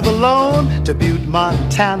drive alone to Butte,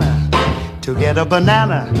 Montana, to get a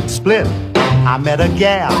banana split. I met a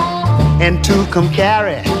gal in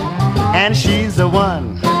Tucumcari, and she's the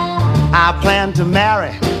one I plan to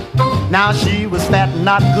marry. Now she was fat and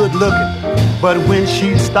not good looking, but when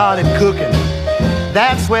she started cooking,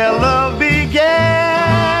 that's where love began.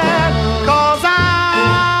 'Cause I'm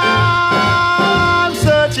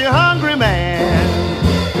such a hungry man.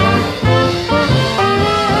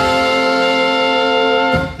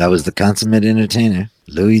 That was the consummate entertainer,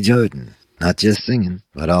 Louis Jordan, not just singing,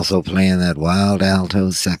 but also playing that wild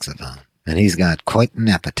alto saxophone. And he's got quite an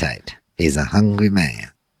appetite. He's a hungry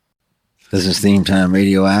man. This is Theme Time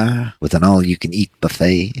Radio Hour with an all-you-can-eat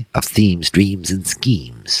buffet of themes, dreams, and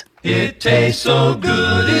schemes. It tastes so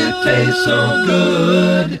good, it tastes so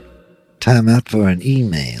good. Time out for an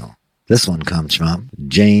email. This one comes from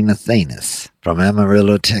Jane Athanas from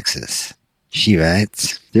Amarillo, Texas. She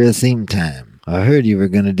writes, "Dear Theme Time, I heard you were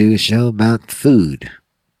going to do a show about food.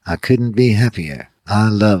 I couldn't be happier. I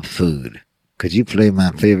love food. Could you play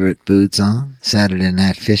my favorite food song, Saturday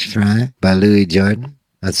Night Fish Fry by Louis Jordan?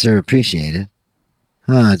 I'd sure appreciate it."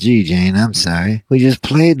 "Oh, gee, Jane, I'm sorry. We just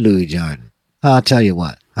played Louis Jordan." "I'll tell you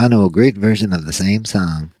what. I know a great version of the same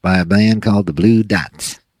song by a band called the Blue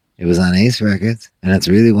Dots. It was on Ace Records, and it's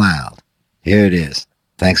really wild. Here it is.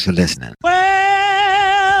 Thanks for listening."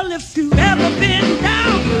 Well, if you've ever been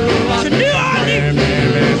down to New Orleans,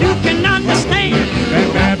 you can understand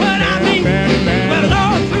what I mean. Well,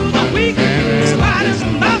 all through the week, it's wide as a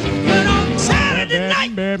mouth, but on Saturday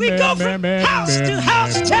night, we go from house to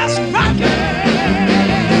house just rocking.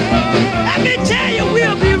 Let me tell you,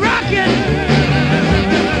 we'll be rocking.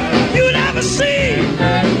 You never see,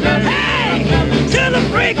 hey, till the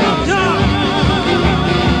break of dawn.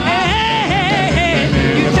 Hey,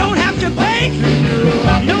 you don't have to pay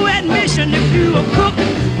no admission if you a cook,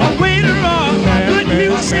 a waiter, or a good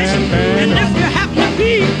musician. And if you happen to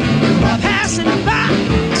be passing by,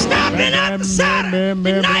 stopping at the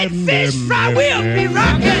Saturday night fish fry, we'll be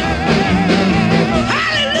rocking.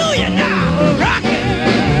 Hallelujah!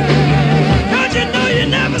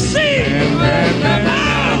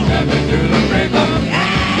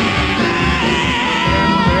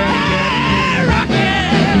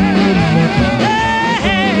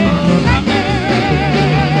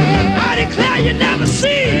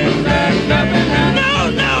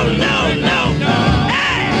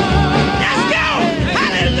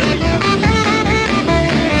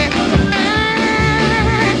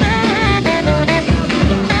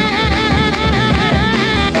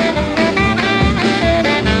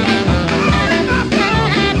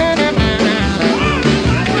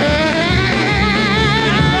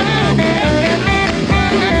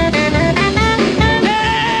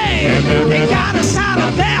 They got us out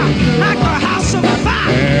of there like a house of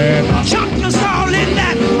fire. Chucked us all in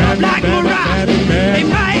that black mirage. They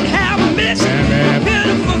might have missed a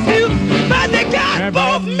pitiful few, but they got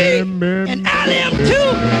both me and Allium too.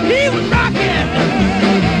 He was rocking.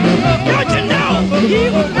 Don't you know he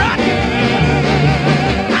was rocking?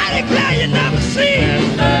 I declare you never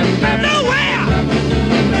seen nowhere.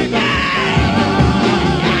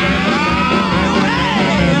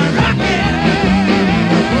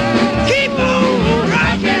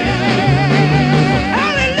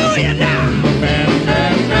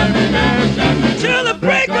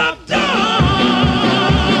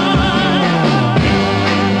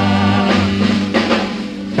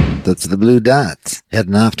 That's the Blue Dots,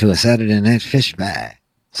 heading off to a Saturday night fish fry.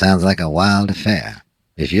 Sounds like a wild affair.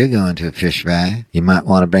 If you're going to a fish fry, you might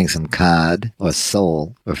want to bring some cod, or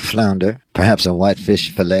sole, or flounder, perhaps a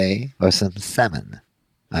whitefish fillet, or some salmon.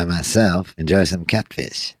 I myself enjoy some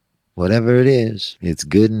catfish. Whatever it is, it's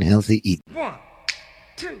good and healthy eating. 1,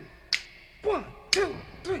 2, 1, 2,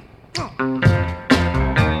 3, 4.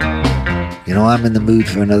 You know, I'm in the mood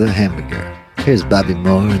for another hamburger. Here's Bobby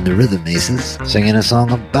Moore and the Rhythm Aces singing a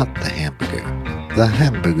song about the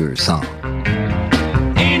hamburger song.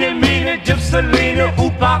 Eeny, meeny, gypsalini,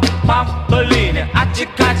 oop-pop, pop-balini,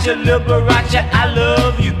 achi-kachi, liberace, I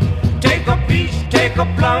love you. Take a peach, take a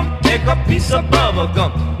plum, take a piece of bubble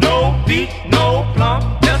gum. No peach, no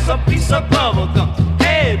plum, just a piece of bubble gum.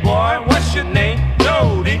 Hey boy, what's your name?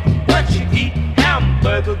 Jody, what you eat?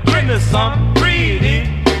 Hamburger, bring me some, greedy.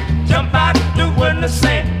 Jump out the window,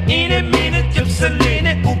 say, eeny, meeny,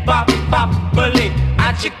 gypsalini, oop-pop, pop-balini,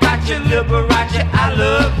 achi-kachi, liberace, I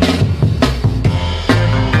love you.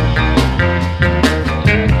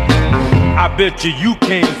 I bet you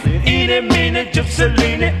can't say eeny, meeny,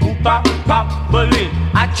 gypsalini, oop-pop, pop-balini,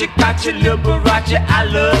 achi-kachi, liberace, I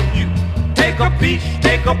love you. Take a peach,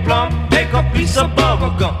 take a plum, take a piece of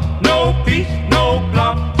bubble gum. No peach, no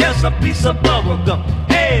plum, just a piece of bubble gum.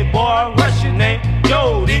 Hey boy, what's your name?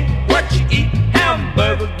 Jody, what you eat?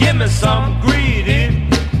 Hamburger, give me some greedy.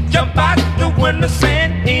 Jump out the window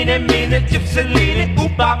saying, eeny, meeny, gypsalini,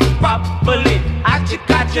 oop-pop, pop-balini,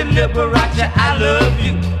 achi-kachi, liberace, I love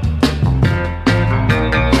you.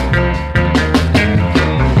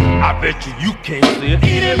 I bet you can't say it.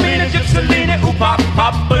 Eeny, meeny, gypsalini, oop-pop,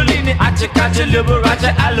 pop-balini, achi-kachi,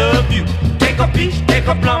 liberace, I love you. Take a peach, take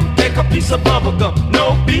a plum, take a piece of bubble gum.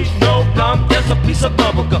 No peach, no plum, just a piece of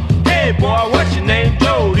bubble gum. Hey boy, what's your name?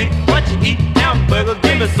 Jody, what you eat? Hamburger,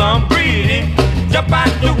 give me some greedy. Jump out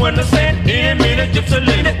the window saying, eeny, meeny,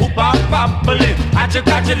 gypsalini, oop-pop, pop-balini,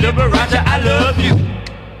 achi-kachi, liberace, I love you.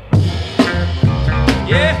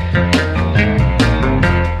 Yeah.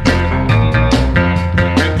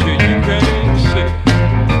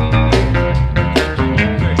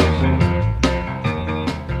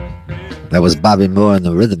 That was Bobby Moore and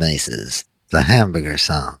the Rhythm Aces, the hamburger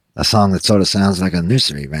song, a song that sort of sounds like a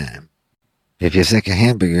nursery rhyme. If you're sick of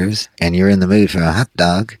hamburgers and you're in the mood for a hot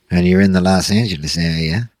dog and you're in the Los Angeles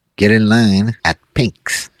area, get in line at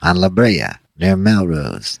Pink's on La Brea near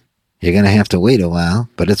Melrose. You're going to have to wait a while,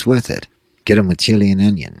 but it's worth it. Get them with chili and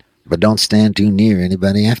onion, but don't stand too near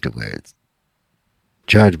anybody afterwards.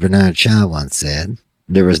 George Bernard Shaw once said,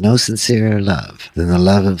 "There is no sincerer love than the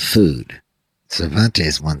love of food."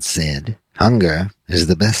 Cervantes once said, "Hunger is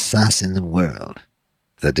the best sauce in the world."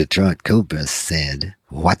 The Detroit Cobras said,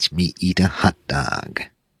 "Watch me eat a hot dog."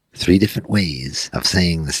 3 different ways of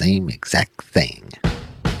saying the same exact thing.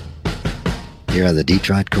 Here are the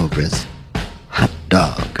Detroit Cobras, hot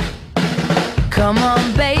dog. Come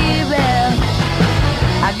on, baby,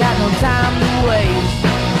 I got no time to waste.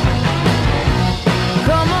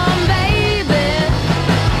 Come on, baby,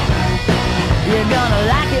 you're gonna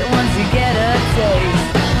like it once you get a taste.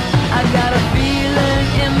 I got a feeling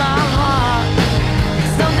in my heart,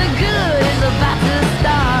 something good is about to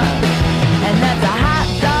start. And that's a hot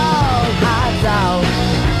dog, hot dog.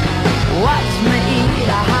 Watch me eat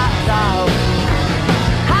a hot dog.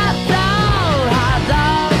 Hot dog, hot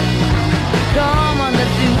dog. Come on,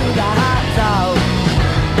 let's do the hot dog.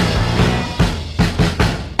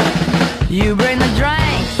 You bring the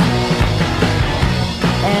drinks,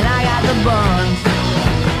 and I got the buns.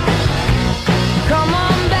 Come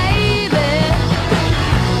on, baby,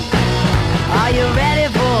 are you ready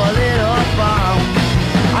for a little fun?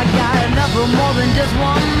 I got enough for more than just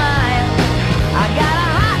one man. I got a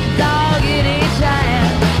hot dog in each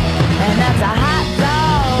hand, and that's a hot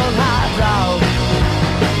dog, hot dog.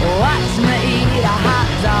 Watch me eat a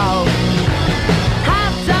hot dog.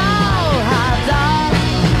 Hot dog, hot dog.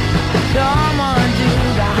 Come on, do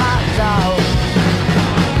the hot dog.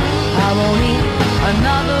 I won't eat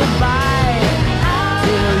another bite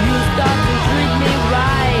till you start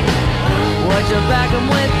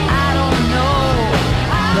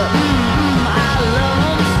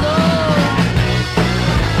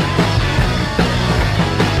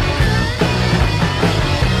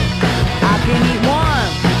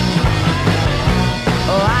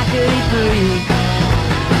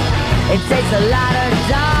takes a lot of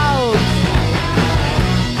dogs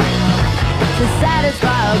to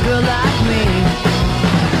satisfy a girl like me.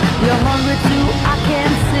 You're hungry too, I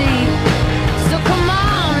can see. So come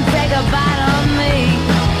on and take a bite of me.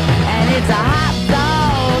 And it's a hot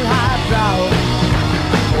dog, hot dog.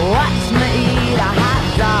 Watch me eat a hot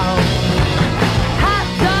dog. Hot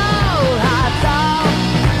dog, hot dog.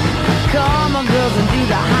 Come on, girls, and do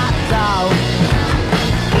the hot dog.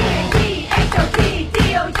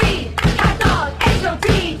 H-O-T-D-O-G, hot dog.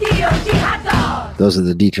 H-O-T-D-O-G, hot dog. Those are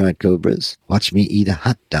the Detroit Cobras. Watch me eat a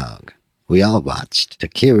hot dog. We all watched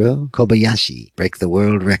Takiro Kobayashi break the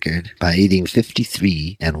world record by eating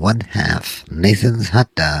 53 1/2 Nathan's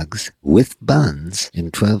hot dogs with buns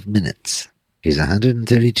in 12 minutes. He's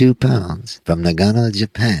 132 pounds from Nagano,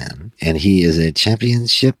 Japan, and he is a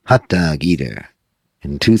championship hot dog eater.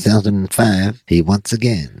 In 2005, he once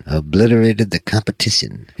again obliterated the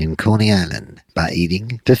competition in Coney Island by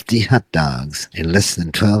eating 50 hot dogs in less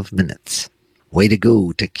than 12 minutes. Way to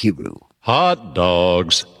go, Takiru. Hot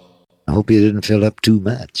dogs. I hope you didn't fill up too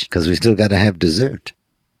much, because we still got to have dessert.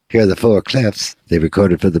 Here are the Four Clefs. They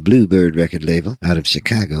recorded for the Bluebird record label out of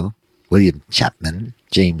Chicago. William Chapman,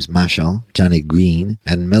 James Marshall, Johnny Green,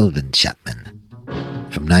 and Melvin Chapman.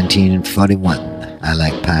 From 1941, I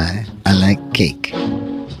like pie, I like cake.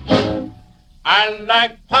 I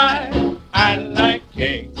like pie, I like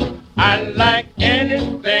cake, I like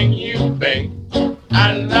anything you bake.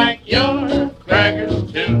 I like your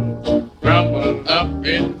crackers too, crumbled up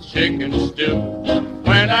in chicken stew.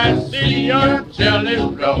 When I see your jelly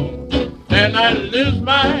roll, then I lose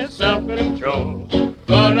my self-control.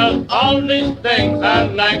 But of all these things, I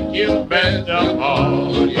like you best of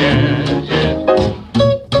all. Yes, yes.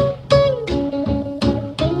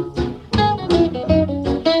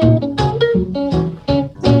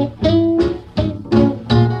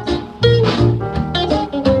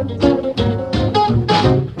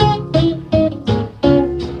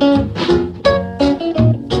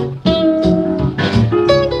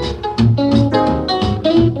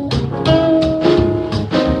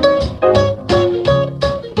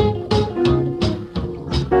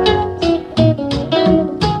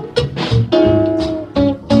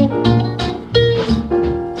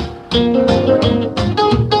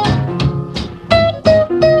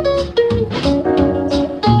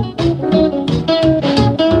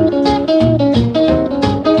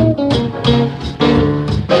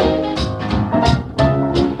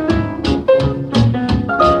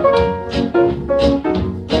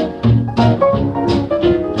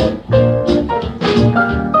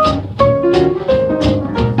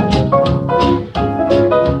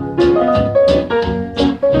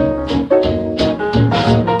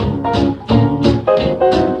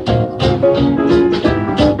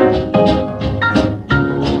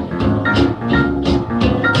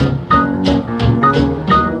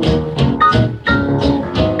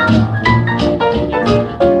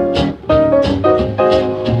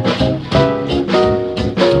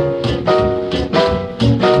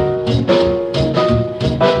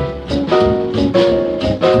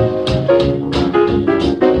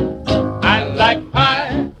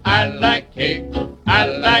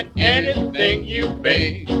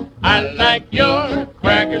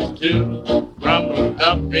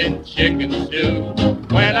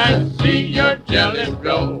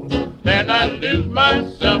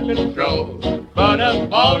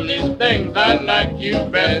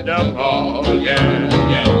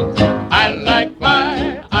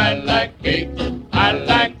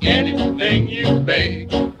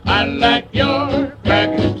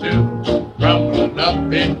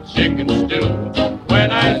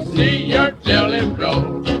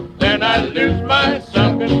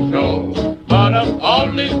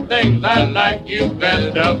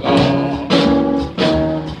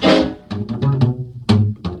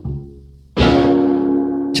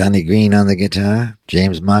 Johnny Green on the guitar,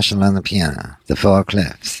 James Marshall on the piano, the Four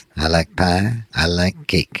Clefs. I like pie, I like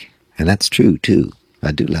cake. And that's true, too.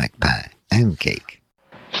 I do like pie and cake.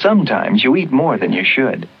 Sometimes you eat more than you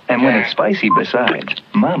should. And when it's spicy besides,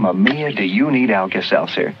 Mamma Mia, do you need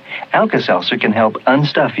Alka-Seltzer? Alka-Seltzer can help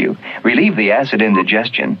unstuff you, relieve the acid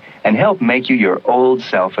indigestion, and help make you your old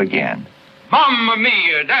self again. Mamma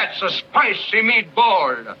Mia, that's a spicy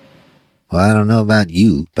meatball. Well, I don't know about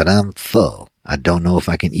you, but I'm full. I don't know if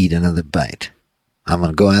I can eat another bite. I'm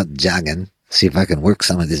going to go out jogging, see if I can work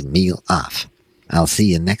some of this meal off. I'll see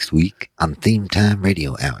you next week on Theme Time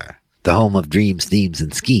Radio Hour, the home of dreams, themes,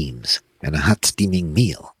 and schemes, and a hot steaming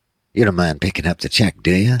meal. You don't mind picking up the check,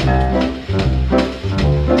 do you?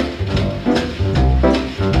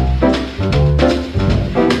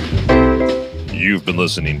 You've been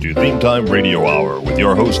listening to Theme Time Radio Hour with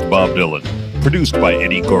your host, Bob Dylan. Produced by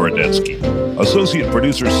Eddie Gorodetsky. Associate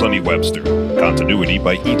producer, Sonny Webster. Continuity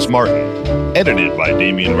by Eats Martin. Edited by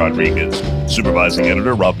Damian Rodriguez. Supervising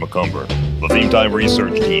editor, Rob McCumber. The Theme Time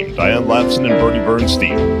research team, Diane Lapson and Bertie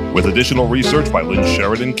Bernstein. With additional research by Lynn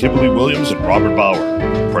Sheridan, Kimberly Williams, and Robert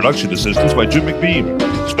Bauer. Production assistance by Jim McBeam.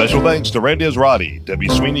 Special thanks to Randy Azrati, Debbie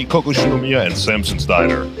Sweeney, Coco Shinomiya, and Samson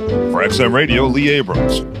Steiner. For XM Radio, Lee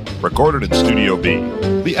Abrams. Recorded in Studio B,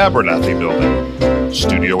 the Abernathy Building.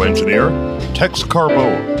 Studio engineer, Tex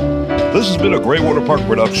Carbone. This has been a Greywater Park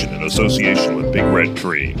production in association with Big Red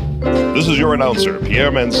Tree. This is your announcer,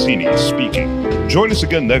 Pierre Mancini, speaking. Join us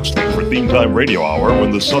again next week for Theme Time Radio Hour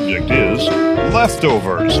when the subject is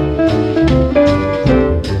leftovers.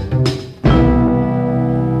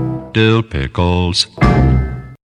 Dill pickles.